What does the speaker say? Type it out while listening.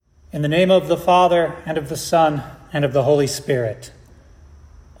In the name of the Father, and of the Son, and of the Holy Spirit.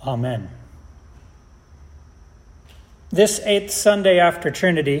 Amen. This 8th Sunday after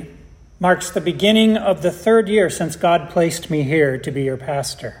Trinity marks the beginning of the 3rd year since God placed me here to be your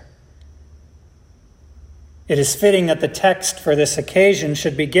pastor. It is fitting that the text for this occasion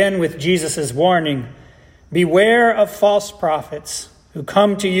should begin with Jesus' warning, "Beware of false prophets who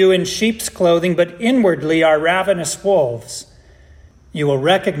come to you in sheep's clothing, but inwardly are ravenous wolves. You will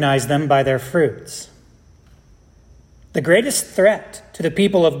recognize them by their fruits." The greatest threat to the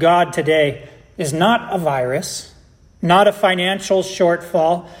people of God today is not a virus, not a financial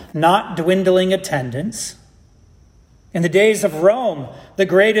shortfall, not dwindling attendance. In the days of Rome, the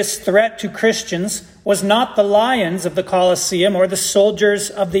greatest threat to Christians was not the lions of the Colosseum or the soldiers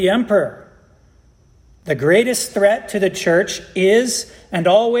of the emperor. The greatest threat to the church is and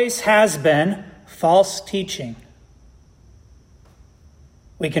always has been false teaching.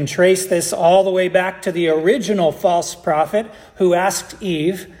 We can trace this all the way back to the original false prophet who asked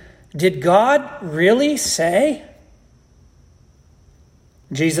Eve, "Did God really say?"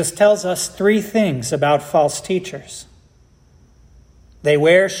 Jesus tells us 3 things about false teachers. They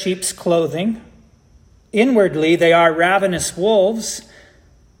wear sheep's clothing, inwardly they are ravenous wolves,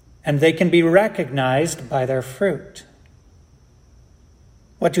 and they can be recognized by their fruit.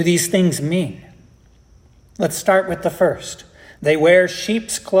 What do these things mean? Let's start with the first. They wear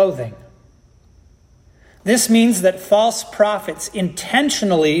sheep's clothing. This means that false prophets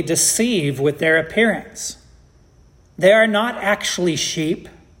intentionally deceive with their appearance. They are not actually sheep.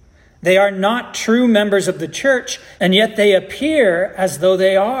 They are not true members of the church, and yet they appear as though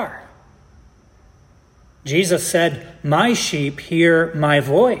they are. Jesus said, "My sheep hear my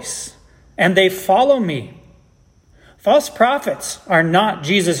voice, and they follow me." False prophets are not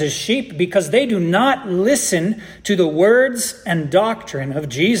Jesus' sheep because they do not listen to the words and doctrine of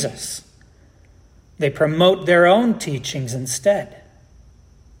Jesus. They promote their own teachings instead.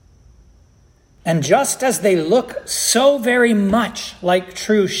 And just as they look so very much like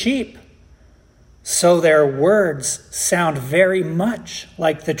true sheep, so their words sound very much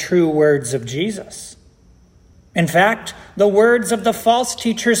like the true words of Jesus. In fact, the words of the false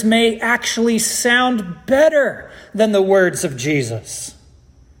teachers may actually sound better than the words of Jesus.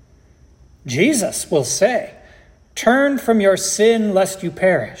 Jesus will say, "Turn from your sin lest you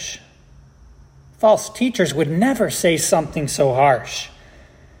perish." False teachers would never say something so harsh.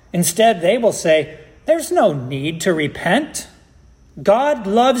 Instead, they will say, "There's no need to repent. God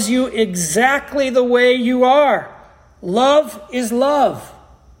loves you exactly the way you are. Love is love."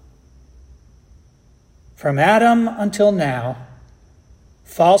 From Adam until now,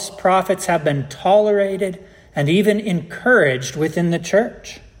 false prophets have been tolerated and even encouraged within the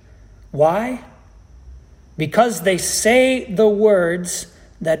church. Why? Because they say the words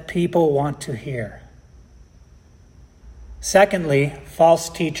that people want to hear. Secondly, false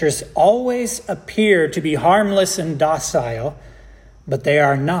teachers always appear to be harmless and docile, but they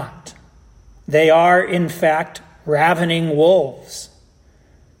are not. They are, in fact, ravening wolves.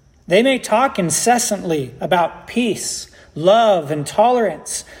 They may talk incessantly about peace, love, and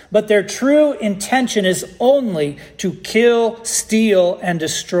tolerance, but their true intention is only to kill, steal, and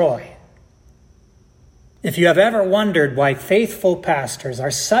destroy. If you have ever wondered why faithful pastors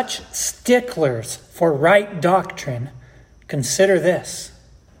are such sticklers for right doctrine, consider this.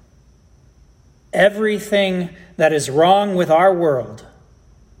 Everything that is wrong with our world,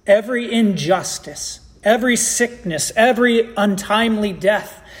 every injustice, every sickness, every untimely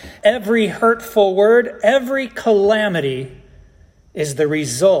death, every hurtful word, every calamity is the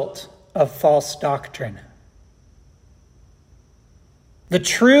result of false doctrine. The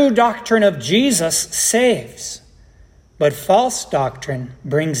true doctrine of Jesus saves, but false doctrine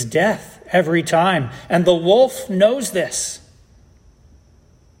brings death every time, and the wolf knows this.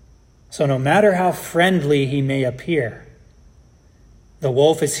 So no matter how friendly he may appear, the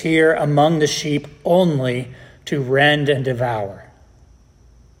wolf is here among the sheep only to rend and devour.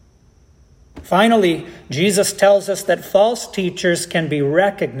 Finally, Jesus tells us that false teachers can be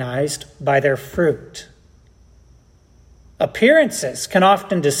recognized by their fruit. Appearances can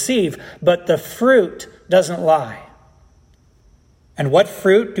often deceive, but the fruit doesn't lie. And what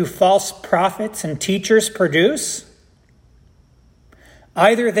fruit do false prophets and teachers produce?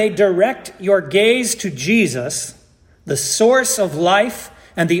 Either they direct your gaze to Jesus, the source of life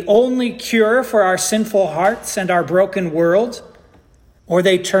and the only cure for our sinful hearts and our broken world, or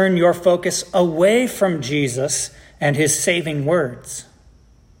they turn your focus away from Jesus and his saving words.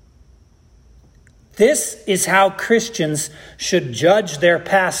 This is how Christians should judge their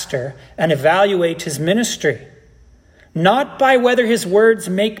pastor and evaluate his ministry. not by whether his words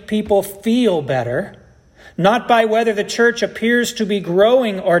make people feel better, not by whether the church appears to be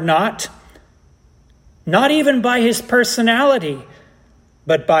growing or not even by his personality,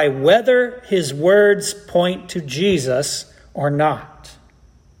 but by whether his words point to Jesus or not.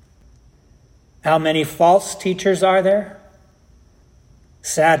 How many false teachers are there?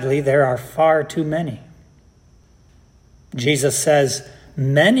 Sadly, there are far too many. Jesus says,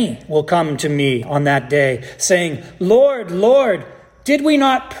 "Many will come to me on that day, saying, 'Lord, Lord, did we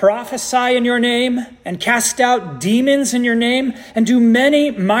not prophesy in your name and cast out demons in your name and do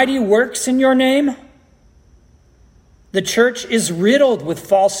many mighty works in your name?'" The church is riddled with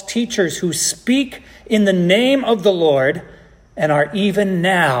false teachers who speak in the name of the Lord and are even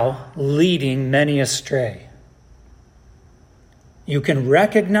now leading many astray. You can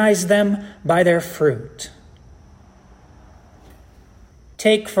recognize them by their fruit.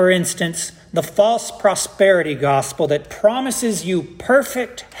 Take, for instance, the false prosperity gospel that promises you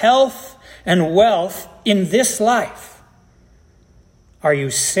perfect health and wealth in this life. Are you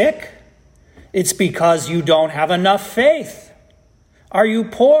sick? It's because you don't have enough faith. Are you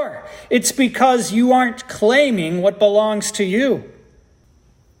poor? It's because you aren't claiming what belongs to you.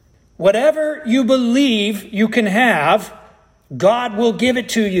 Whatever you believe you can have, God will give it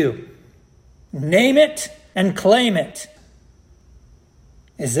to you. Name it and claim it.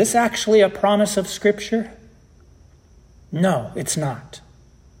 Is this actually a promise of Scripture? No, it's not.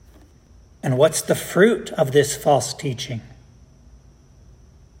 And what's the fruit of this false teaching?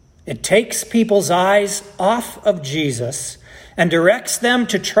 It takes people's eyes off of Jesus and directs them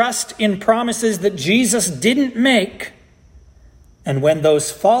to trust in promises that Jesus didn't make. And when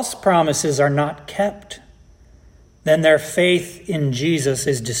those false promises are not kept, then their faith in Jesus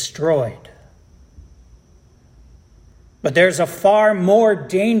is destroyed. But there's a far more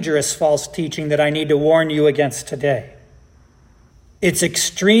dangerous false teaching that I need to warn you against today. It's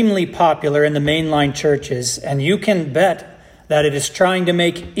extremely popular in the mainline churches, and you can bet that it is trying to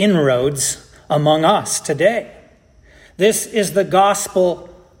make inroads among us today. This is the gospel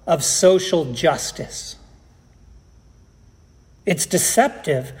of social justice. It's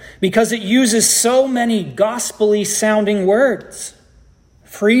deceptive because it uses so many gospel-y sounding words.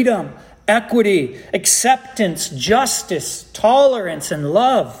 Freedom, equity, acceptance, justice, tolerance, and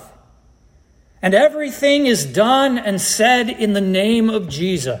love. And everything is done and said in the name of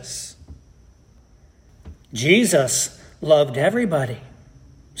Jesus. Jesus loved everybody.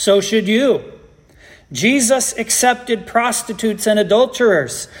 So should you. Jesus accepted prostitutes and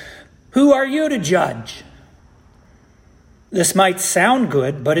adulterers. Who are you to judge? This might sound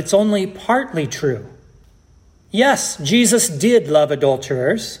good, but it's only partly true. Yes, Jesus did love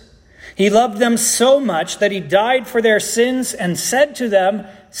adulterers. He loved them so much that he died for their sins and said to them,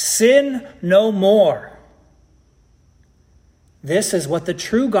 "Sin no more." This is what the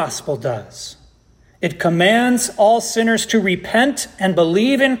true gospel does. It commands all sinners to repent and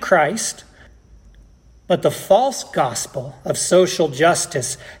believe in Christ. But the false gospel of social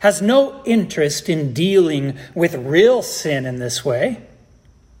justice has no interest in dealing with real sin in this way.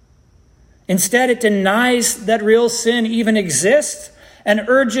 Instead, it denies that real sin even exists and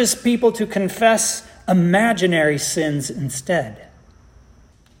urges people to confess imaginary sins instead.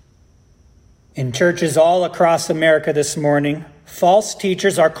 In churches all across America this morning, false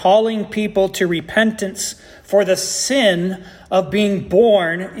teachers are calling people to repentance for the sin of being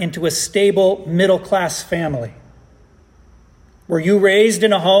born into a stable middle-class family. Were you raised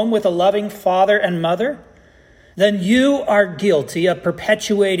in a home with a loving father and mother? Then you are guilty of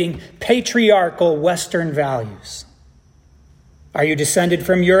perpetuating patriarchal Western values. Are you descended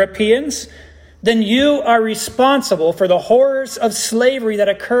from Europeans? Then you are responsible for the horrors of slavery that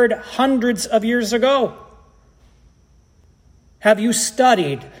occurred hundreds of years ago. Have you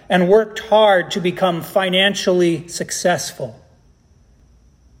studied and worked hard to become financially successful?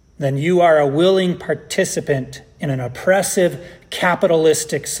 Then you are a willing participant in an oppressive,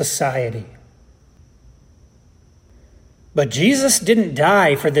 capitalistic society. But Jesus didn't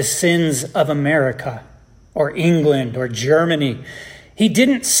die for the sins of America or England or Germany. He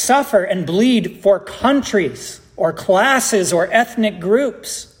didn't suffer and bleed for countries or classes or ethnic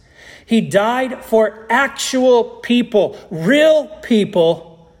groups. He died for actual people, real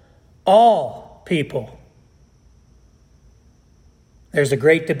people, all people. There's a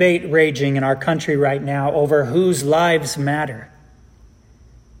great debate raging in our country right now over whose lives matter.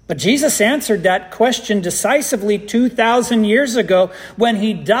 But Jesus answered that question decisively 2,000 years ago when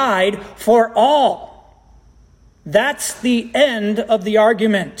he died for all. That's the end of the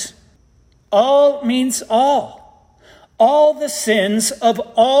argument. All means all. All the sins of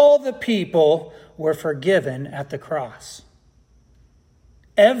all the people were forgiven at the cross.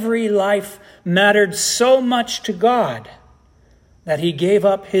 Every life mattered so much to God that he gave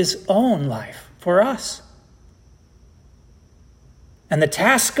up his own life for us. And the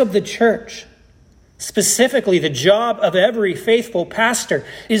task of the church, specifically the job of every faithful pastor,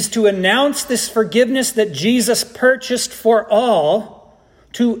 is to announce this forgiveness that Jesus purchased for all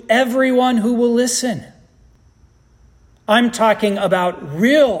to everyone who will listen. I'm talking about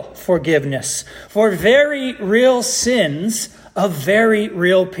real forgiveness for very real sins of very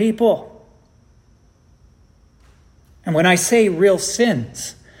real people. And when I say real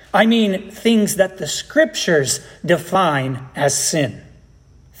sins, I mean things that the scriptures define as sin.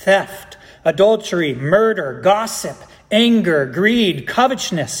 Theft, adultery, murder, gossip, anger, greed,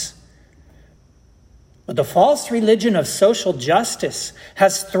 covetousness. But the false religion of social justice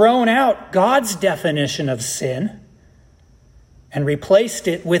has thrown out God's definition of sin and replaced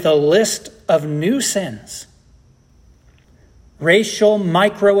it with a list of new sins. Racial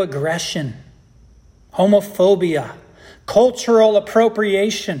microaggression, homophobia, cultural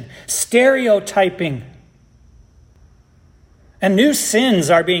appropriation, stereotyping. And new sins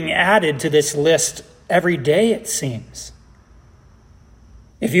are being added to this list every day, it seems.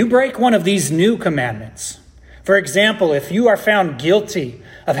 If you break one of these new commandments, for example, if you are found guilty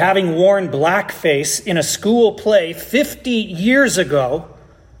of having worn blackface in a school play 50 years ago,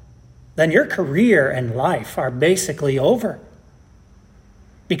 then your career and life are basically over.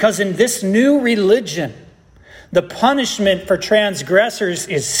 Because in this new religion, the punishment for transgressors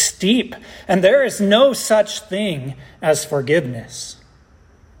is steep, and there is no such thing as forgiveness.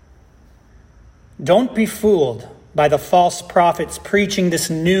 Don't be fooled by the false prophets preaching this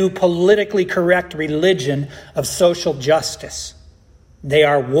new politically correct religion of social justice. They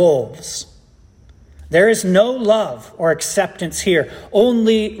are wolves. There is no love or acceptance here,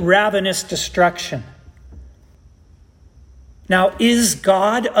 only ravenous destruction. Now, is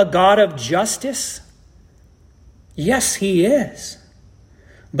God a God of justice? Yes, he is.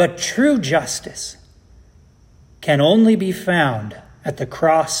 But true justice can only be found at the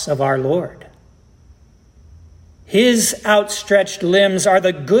cross of our Lord. His outstretched limbs are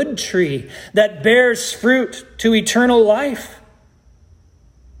the good tree that bears fruit to eternal life.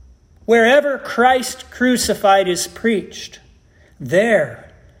 Wherever Christ crucified is preached,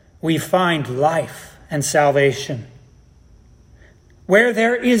 there we find life and salvation. Where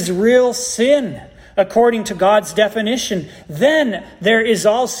there is real sin, according to God's definition, then there is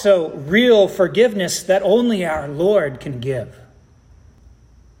also real forgiveness that only our Lord can give.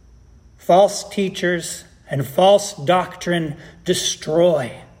 False teachers and false doctrine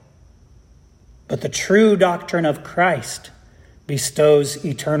destroy, but the true doctrine of Christ bestows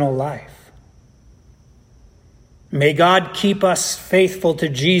eternal life. May God keep us faithful to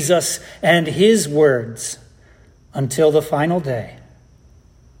Jesus and his words until the final day.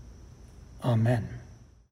 Amen.